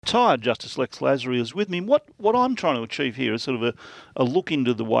Retired Justice Lex Lasry is with me. What I'm trying to achieve here is sort of a look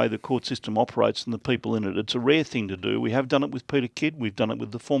into the way the court system operates and the people in it. It's a rare thing to do. We have done it with Peter Kidd. We've done it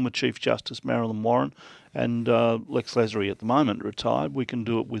with the former Chief Justice Marilyn Warren, and Lex Lasry at the moment retired. We can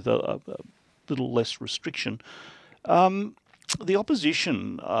do it with a little less restriction. The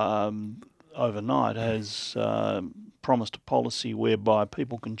opposition overnight has promised a policy whereby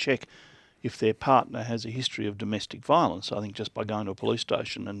people can check if their partner has a history of domestic violence, I think just by going to a police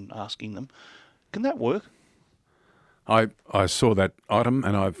station and asking them. Can that work? I saw that item,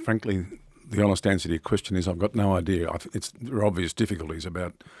 and frankly, the honest answer to your question is I've got no idea. There are obvious difficulties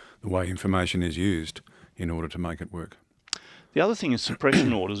about the way information is used in order to make it work. The other thing is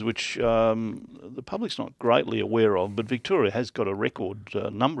suppression orders, which the public's not greatly aware of, but Victoria has got a record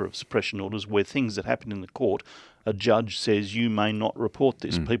number of suppression orders where things that happen in the court, a judge says you may not report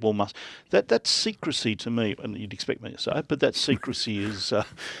this. People must. That's secrecy to me, and you'd expect me to say it, but that secrecy is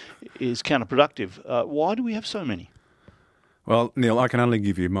counterproductive. Why do we have so many? Well, Neil, I can only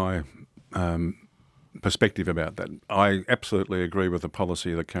give you my perspective about that. I absolutely agree with the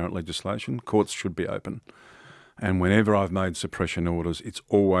policy of the current legislation. Courts should be open. And whenever I've made suppression orders, it's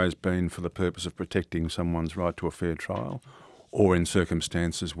always been for the purpose of protecting someone's right to a fair trial, or in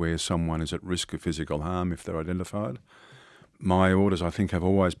circumstances where someone is at risk of physical harm if they're identified. My orders, I think, have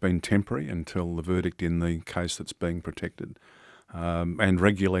always been temporary until the verdict in the case that's being protected. And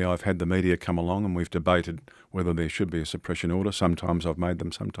regularly I've had the media come along and we've debated whether there should be a suppression order. Sometimes I've made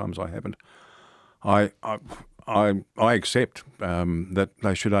them, sometimes I haven't. I accept that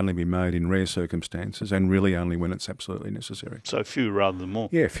they should only be made in rare circumstances and really only when it's absolutely necessary. So few rather than more.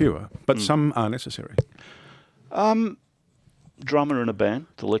 Yeah, fewer, but some are necessary. Drummer in a band,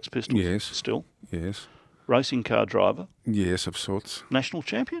 the Lex Pistols. Yes. Still. Yes. Racing car driver. Yes, of sorts. National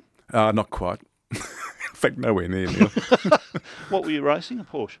champion. Not quite. In fact, nowhere near. Neil. What were you racing? A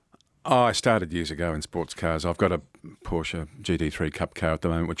Porsche. Oh, I started years ago in sports cars. I've got a Porsche GT3 Cup car at the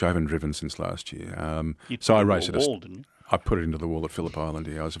moment, which I haven't driven since last year. So I race it. Wall, didn't you? I put it into the wall at Phillip Island.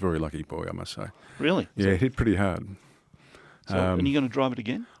 Yeah, I was a very lucky boy, I must say. Really? Yeah, it hit pretty hard. So, and you're going to drive it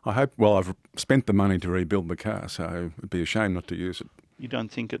again? I hope. Well, I've spent the money to rebuild the car, so it'd be a shame not to use it. You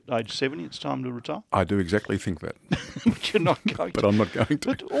don't think at age 70 it's time to retire? I do exactly think that. But you're not going to. But I'm not going to.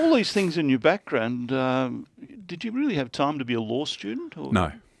 But all these things in your background, did you really have time to be a law student? Or?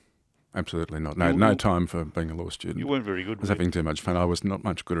 No. Absolutely not. No time for being a law student. You weren't very good. I was having too much fun. I was not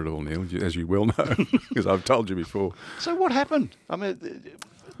much good at all, Neil, as you well know, because I've told you before. So what happened? I mean,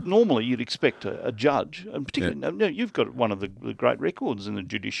 normally you'd expect a judge, and particularly you've got one of the great records in the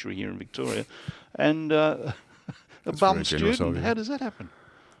judiciary here in Victoria, and a bum student. How does that happen?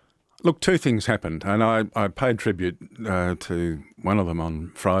 Look, two things happened, and I paid tribute to one of them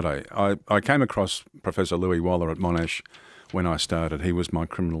on Friday. I came across Professor Louis Waller at Monash when I started. He was my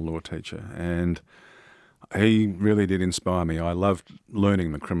criminal law teacher, and he really did inspire me. I loved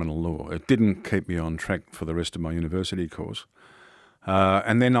learning the criminal law. It didn't keep me on track for the rest of my university course.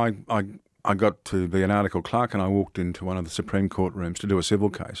 And then I got to be an article clerk, and I walked into one of the Supreme Court rooms to do a civil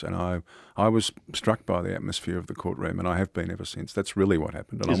case, and I was struck by the atmosphere of the courtroom, and I have been ever since. That's really what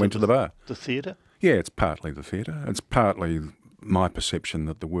happened, and I went to the bar. The theatre? Yeah, it's partly the theatre. It's partly my perception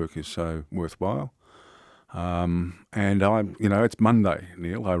that the work is so worthwhile. And it's Monday,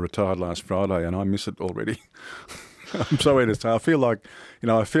 Neil. I retired last Friday, and I miss it already. I'm sorry to say. I feel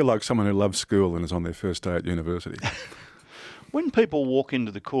like someone who loves school and is on their first day at university. When people walk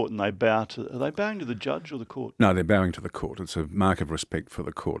into the court and they bow are they bowing to the judge or the court? No, they're bowing to the court. It's a mark of respect for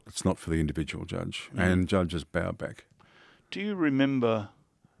the court. It's not for the individual judge, and judges bow back. Do you remember,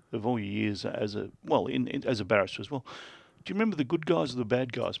 of all your years as a barrister as well, do you remember the good guys or the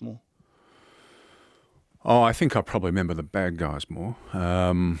bad guys more? Oh, I think I probably remember the bad guys more,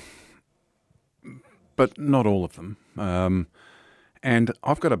 but not all of them. And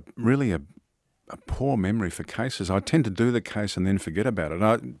I've got a poor memory for cases. I tend to do the case and then forget about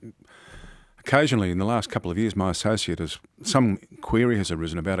it. Occasionally, in the last couple of years, some query has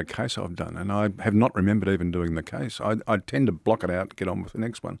arisen about a case I've done, and I have not remembered even doing the case. I tend to block it out, get on with the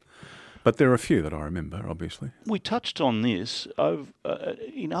next one. But there are a few that I remember, obviously. We touched on this.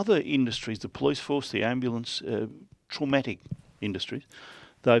 In other industries, the police force, the ambulance, traumatic industries,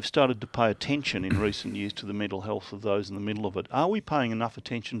 they've started to pay attention in recent years to the mental health of those in the middle of it. Are we paying enough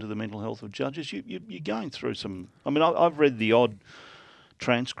attention to the mental health of judges? You're going through some... I mean, I've read the odd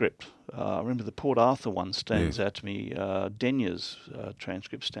transcript. I remember the Port Arthur one stands out to me. Denya's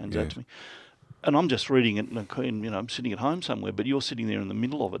transcript stands out to me. And I'm just reading it, and I'm sitting at home somewhere, but you're sitting there in the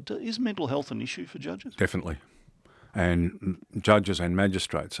middle of it. Is mental health an issue for judges? Definitely. And judges and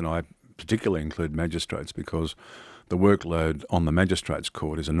magistrates, and I particularly include magistrates because the workload on the magistrates'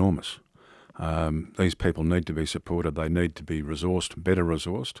 court is enormous. These people need to be supported. They need to be resourced, better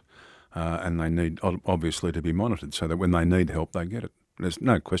resourced, and they need obviously to be monitored so that when they need help, they get it. There's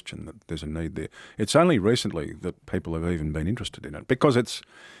no question that there's a need there. It's only recently that people have even been interested in it because it's,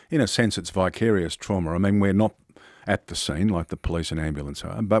 in a sense, it's vicarious trauma. I mean, we're not at the scene like the police and ambulance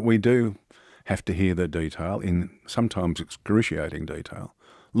are, but we do have to hear the detail in sometimes excruciating detail.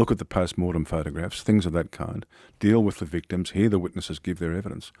 Look at the post-mortem photographs, things of that kind, deal with the victims, hear the witnesses give their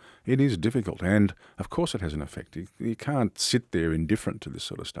evidence. It is difficult, and of course it has an effect. You can't sit there indifferent to this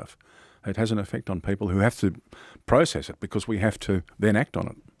sort of stuff. It has an effect on people who have to process it because we have to then act on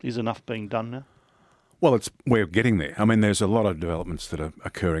it. Is enough being done now? Well, we're getting there. I mean, there's a lot of developments that are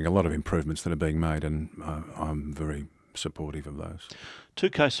occurring, a lot of improvements that are being made, and I'm very supportive of those. Two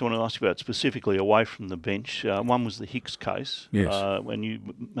cases I want to ask you about specifically away from the bench. One was the Hicks case, yes. When you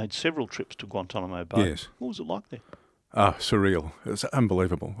made several trips to Guantanamo Bay. Yes. What was it like there? Surreal. It's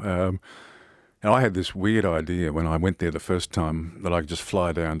unbelievable. Now, I had this weird idea when I went there the first time that I could just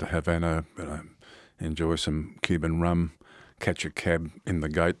fly down to Havana, enjoy some Cuban rum, catch a cab in the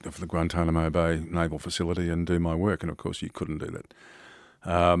gate of the Guantanamo Bay naval facility and do my work. And, of course, you couldn't do that.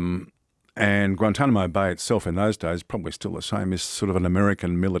 And Guantanamo Bay itself in those days, probably still the same, is sort of an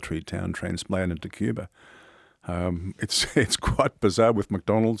American military town transplanted to Cuba. It's quite bizarre with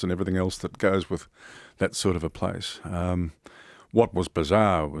McDonald's and everything else that goes with that sort of a place. What was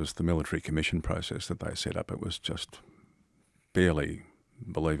bizarre was the military commission process that they set up. It was just barely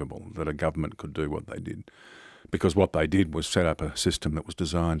believable that a government could do what they did, because what they did was set up a system that was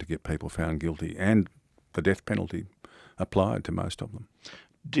designed to get people found guilty and the death penalty applied to most of them.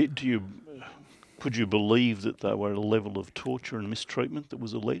 Could you believe that they were at a level of torture and mistreatment that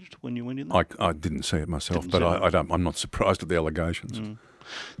was alleged when you went in there? I didn't see it myself, but I'm not surprised at the allegations. Mm.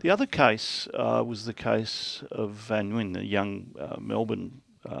 The other case was the case of Van Nguyen, the young Melbourne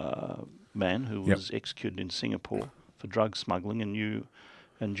man who was executed in Singapore for drug smuggling, and you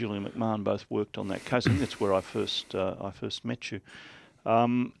and Julian McMahon both worked on that case. I think that's where I first met you.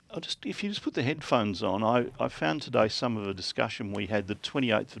 If you just put the headphones on, I found today some of a discussion we had the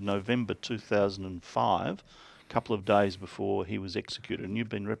 28th of November 2005, a couple of days before he was executed, and you've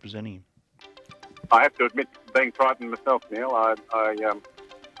been representing him. I have to admit, being frightened myself, Neil, I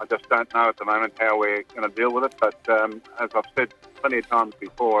just don't know at the moment how we're going to deal with it. But as I've said plenty of times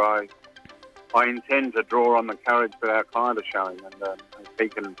before, I intend to draw on the courage that our client is showing, and if he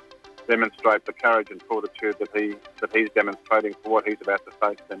can demonstrate the courage and fortitude that he's demonstrating for what he's about to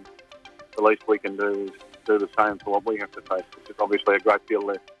face, then the least we can do is do the same for what we have to face, which is obviously a great deal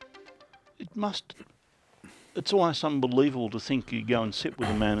less. It's almost unbelievable to think you go and sit with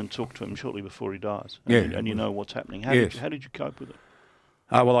a man and talk to him shortly before he dies, and you know what's happening. How did you cope with it?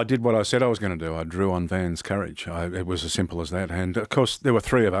 Well, I did what I said I was going to do. I drew on Van's courage. It was as simple as that. And, of course, there were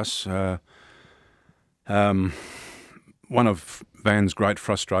three of us. One of Van's great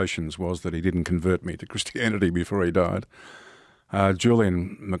frustrations was that he didn't convert me to Christianity before he died.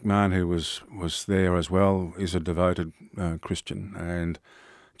 Julian McMahon, who was there as well, is a devoted Christian, and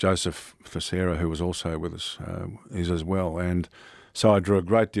Joseph Thassera, who was also with us, is as well. And so I drew a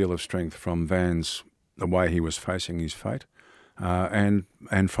great deal of strength from the way he was facing his fate, and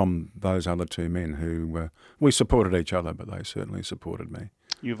from those other two men who we supported each other, but they certainly supported me.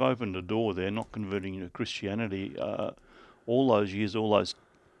 You've opened a door there, not converting you to Christianity. All those years,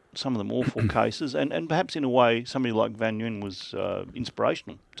 some of them awful cases, and perhaps in a way somebody like Van Nguyen was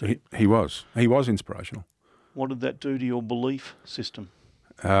inspirational to you. He was inspirational. What did that do to your belief system?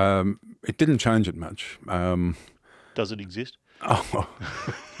 It didn't change it much. Does it exist? Oh,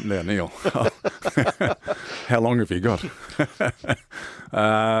 now, Neil, how long have you got?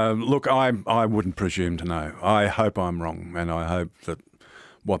 Look, I wouldn't presume to know. I hope I'm wrong, and I hope that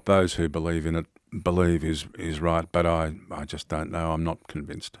what those who believe in it believe is right, but I just don't know. I'm not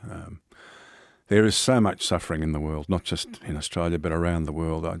convinced. There is so much suffering in the world, not just in Australia, but around the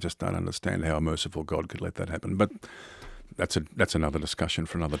world. I just don't understand how a merciful God could let that happen. But that's another discussion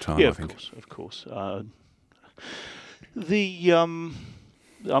for another time, I think. Of course. I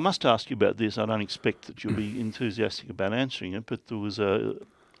must ask you about this. I don't expect that you'll be enthusiastic about answering it, but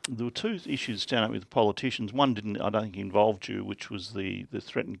there were two issues standing up with the politicians. One I don't think involved you, which was the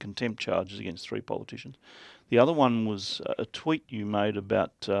threatened contempt charges against three politicians. The other one was a tweet you made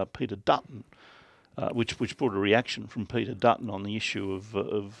about Peter Dutton, which brought a reaction from Peter Dutton on the issue of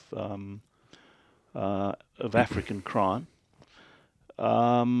African crime.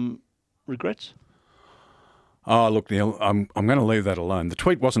 Regrets? Oh, look, Neil, I'm going to leave that alone. The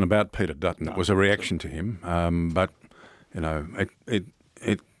tweet wasn't about Peter Dutton. It was a reaction to him. But, you know,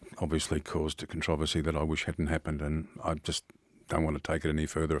 obviously caused a controversy that I wish hadn't happened, and I just don't want to take it any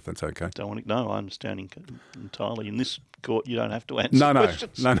further, if that's okay. Don't want to. No, I understand entirely. In this court, you don't have to answer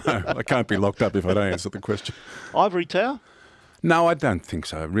questions. No, I can't be locked up if I don't answer the question. Ivory Tower? No, I don't think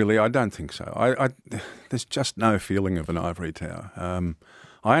so. Really, I don't think so. There's just no feeling of an ivory tower.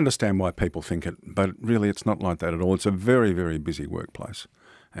 I understand why people think it, but really, it's not like that at all. It's a very, very busy workplace,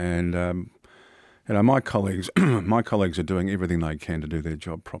 and my colleagues are doing everything they can to do their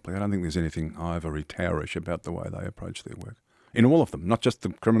job properly. I don't think there's anything ivory towerish about the way they approach their work. In all of them, not just the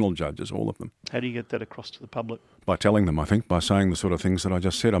criminal judges, all of them. How do you get that across to the public? By telling them, I think, by saying the sort of things that I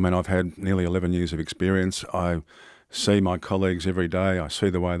just said. I mean, I've had nearly 11 years of experience. I see my colleagues every day. I see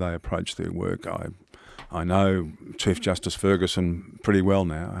the way they approach their work. I know Chief Justice Ferguson pretty well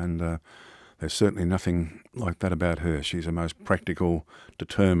now, and there's certainly nothing like that about her. She's a most practical,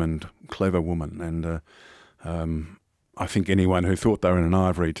 determined, clever woman, and I think anyone who thought they were in an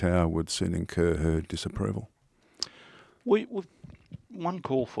ivory tower would soon incur her disapproval. We've one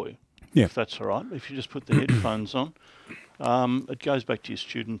call for you, yeah, if that's all right. If you just put the headphones on. It goes back to your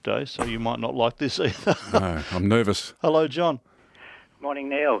student days, so you might not like this either. No, I'm nervous. Hello, John. Morning,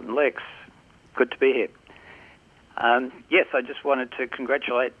 Neil and Lex. Good to be here. Yes, I just wanted to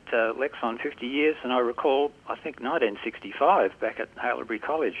congratulate Lex on 50 years, and I recall, I think, 1965 back at Haileybury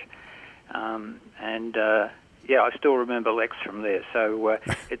College. Yeah, I still remember Lex from there. So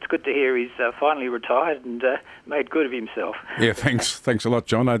it's good to hear he's finally retired and made good of himself. Yeah, thanks a lot,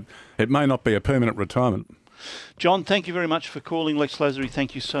 John. It may not be a permanent retirement. John, thank you very much for calling. Lex Lasry,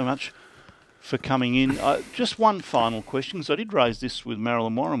 thank you so much for coming in. Just one final question, because I did raise this with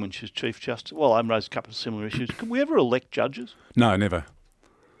Marilyn Warren when she was Chief Justice. Well, I raised a couple of similar issues. Could we ever elect judges? No, never.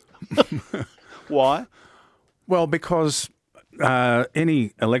 Why? Well, because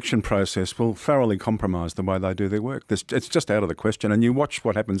any election process will thoroughly compromise the way they do their work. It's just out of the question. And you watch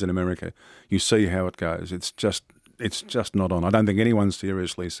what happens in America. You see how it goes. It's just not on. I don't think anyone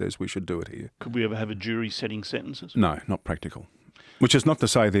seriously says we should do it here. Could we ever have a jury setting sentences? No, not practical. Which is not to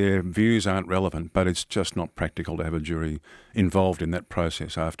say their views aren't relevant, but it's just not practical to have a jury involved in that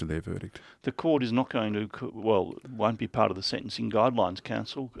process after their verdict. The court is not going to, well, won't be part of the Sentencing Guidelines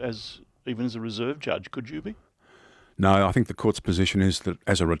Council even as a reserve judge. Could you be? No, I think the court's position is that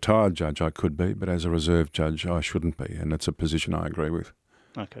as a retired judge I could be, but as a reserve judge I shouldn't be, and it's a position I agree with.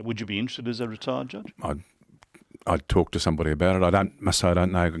 Okay. Would you be interested as a retired judge? I'd talk to somebody about it. I must say I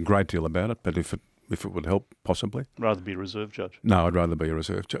don't know a great deal about it, but if it would help, possibly. Rather be a reserve judge? No, I'd rather be a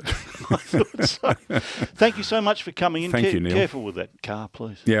reserve judge. I thought so. Thank you so much for coming in. Thank you, Neil. Careful with that car,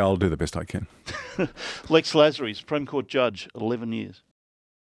 please. Yeah, I'll do the best I can. Lex Lasry, Supreme Court Judge, 11 years.